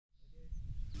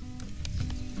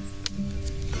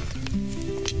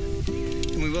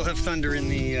we'll have thunder in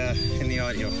the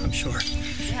audio, I'm sure.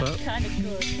 That's kind of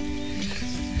good.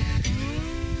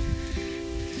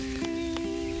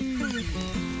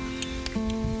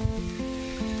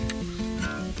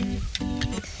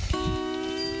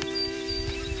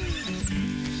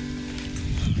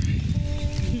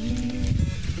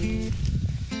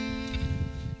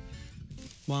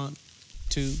 One,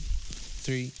 two,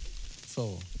 three,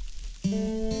 four.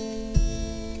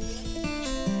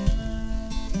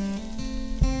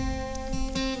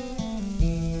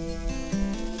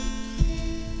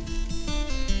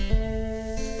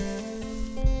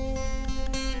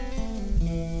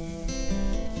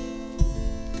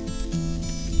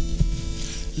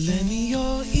 Lend me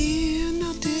your ear and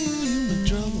I'll tell you my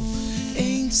trouble.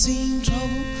 Ain't seen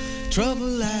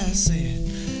trouble I said.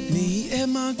 Me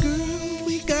and my girl,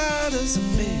 we got us a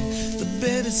bed. The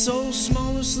bed is so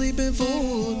small, we're sleeping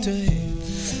four to head.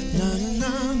 Na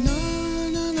na na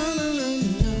na na na na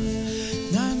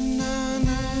na na na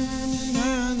na na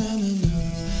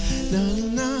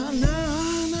na na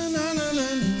na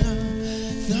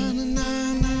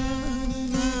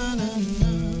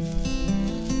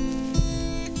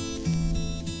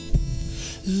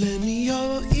Lend me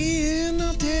your ear and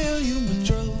I'll tell you my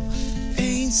trouble.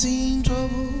 Ain't seen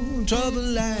trouble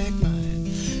like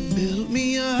mine. Built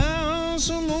me a house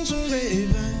among some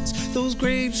grapevines. Those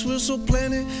grapes were so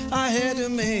plenty I had to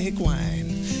make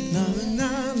wine. Na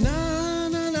na na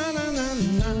na na na na na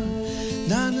na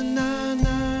na na na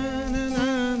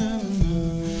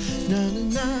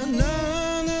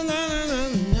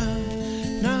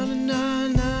na na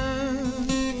na.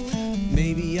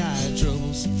 Maybe I had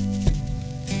troubles.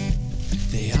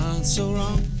 They aren't so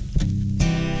wrong.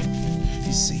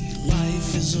 You see,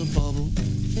 life is a bubble,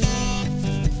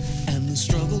 and the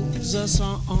struggles are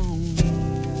song,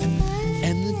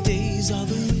 and the days are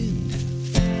the wind,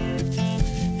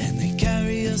 and they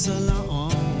carry us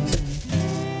along.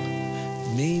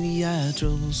 Maybe I had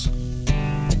troubles.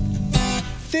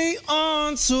 They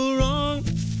aren't so wrong.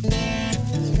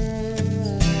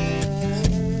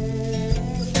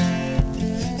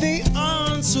 They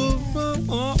aren't so wrong.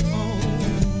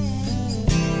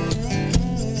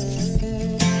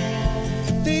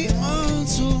 They aren't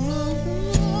so wrong.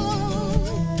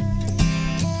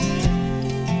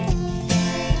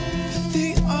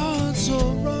 They aren't so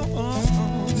wrong.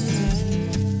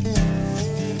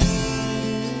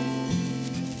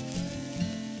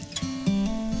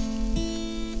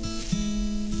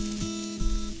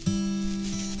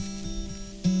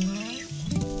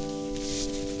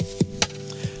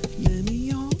 Lend me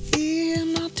your ear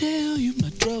and I'll tell you my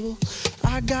trouble.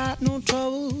 I got no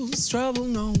trouble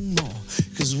no more.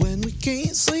 'Cause when we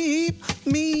can't sleep,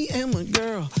 me and my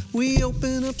girl, we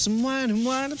open up some wine and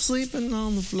wind up sleeping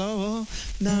on the floor.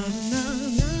 Na na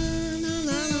na.